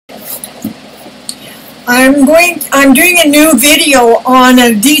I'm doing a new video on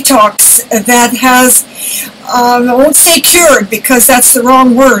a detox that has, I won't say cured because that's the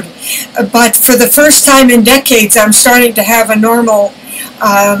wrong word, but for the first time in decades I'm starting to have a normal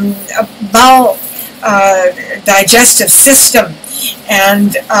bowel digestive system,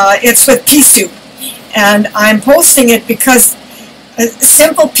 and it's with pea soup. And I'm posting it because a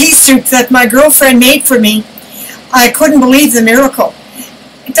simple pea soup that my girlfriend made for me, I couldn't believe the miracle.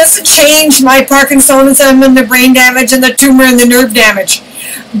 It doesn't change my Parkinsonism and the brain damage and the tumor and the nerve damage,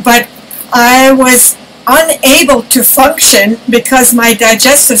 but I was unable to function because my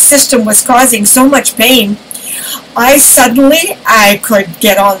digestive system was causing so much pain. I could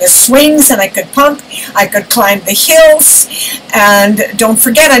get on the swings and I could pump, I could climb the hills, and don't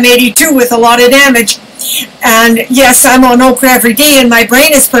forget I'm 82 with a lot of damage. And yes, I'm on okra every day and my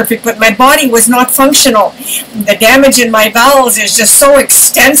brain is perfect, but my body was not functional. The damage in my bowels is just so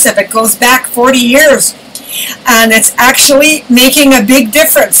extensive, it goes back 40 years, and it's actually making a big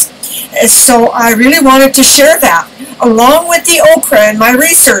difference. So I really wanted to share that along with the okra and my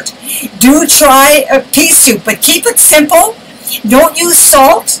research. Do try a pea soup, but keep it simple. Don't use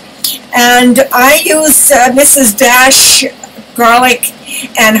salt. And I use Mrs. Dash garlic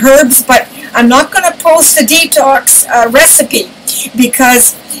and herbs, but I'm not going to post a detox recipe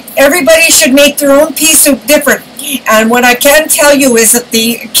because everybody should make their own pea soup different. And what I can tell you is that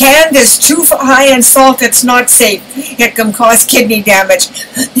the canned is too high in salt. It's not safe. It can cause kidney damage.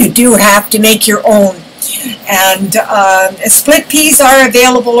 You do have to make your own. And split peas are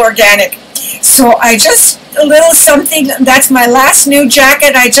available organic. So a little something. That's my last new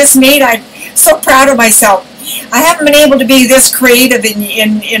jacket I just made. I'm so proud of myself. I haven't been able to be this creative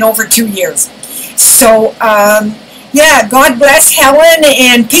in over 2 years. So yeah, God bless Helen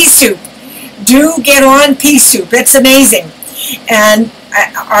and pea soup. Do get on pea soup. It's amazing. And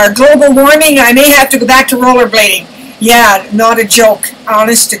our global warming, I may have to go back to rollerblading. Yeah, not a joke.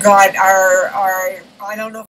 Honest to God, I don't know.